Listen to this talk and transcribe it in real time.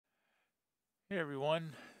Hey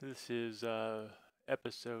everyone, this is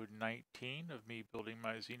episode 19 of me building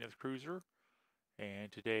my Zenith Cruiser, and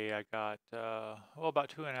today I got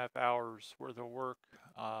about 2.5 hours worth of work,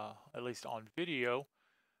 at least on video,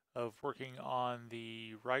 of working on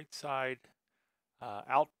the right side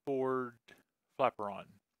outboard flaperon.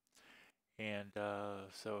 And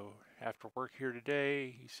so after work here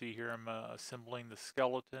today, you see here I'm assembling the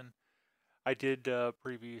skeleton. I did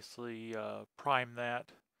previously prime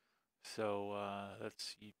that. So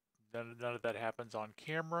none of that happens on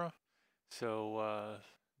camera. So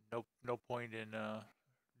no point in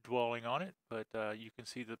dwelling on it. But you can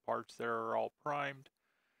see the parts there are all primed,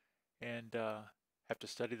 and have to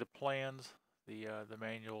study the plans. The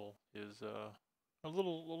manual is a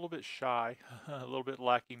little bit shy, a little bit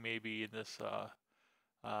lacking maybe in this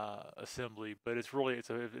assembly, but it's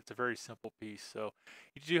a very simple piece. So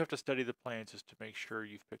you do have to study the plans just to make sure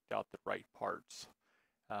you've picked out the right parts.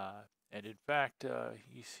 Uh, and in fact,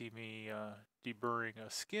 you see me deburring a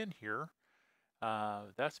skin here.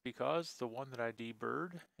 That's because the one that I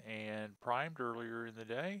deburred and primed earlier in the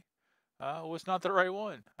day was not the right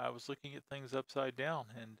one. I was looking at things upside down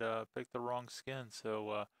and picked the wrong skin.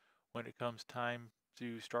 So when it comes time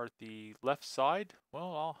to start the left side,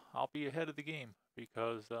 well, I'll be ahead of the game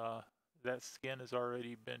because that skin has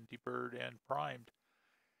already been deburred and primed.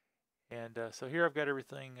 And so here I've got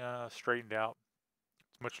everything straightened out.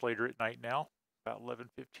 It's much later at night now, about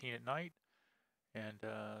 11:15 at night, and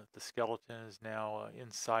the skeleton is now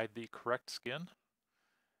inside the correct skin,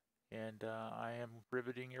 and I am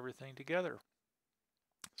riveting everything together.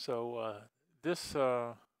 So this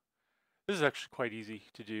uh, this is actually quite easy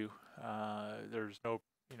to do. There's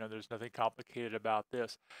nothing complicated about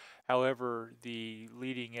this. However, the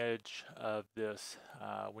leading edge of this,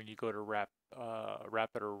 when you go to wrap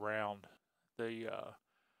it around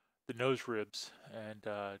the nose ribs and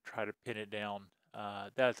try to pin it down.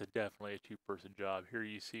 That's definitely a two-person job. Here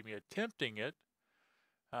you see me attempting it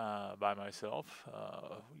by myself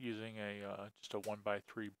using just a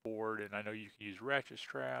 1x3 board, and I know you can use ratchet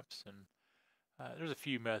straps, and there's a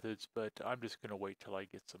few methods, but I'm just going to wait till I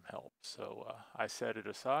get some help. So I set it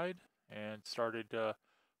aside and started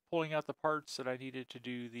pulling out the parts that I needed to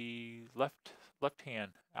do the left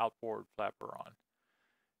hand outboard flaperon.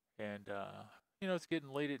 And it's getting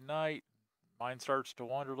late at night. Mind starts to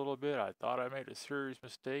wander a little bit. I thought I made a serious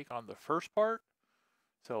mistake on the first part.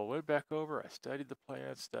 So I went back over, I studied the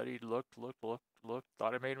plan, studied, looked,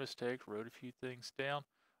 thought I made a mistake, wrote a few things down.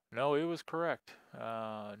 No, it was correct.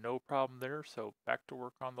 No problem there. So back to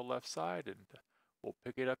work on the left side, and we'll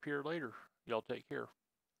pick it up here later. Y'all take care.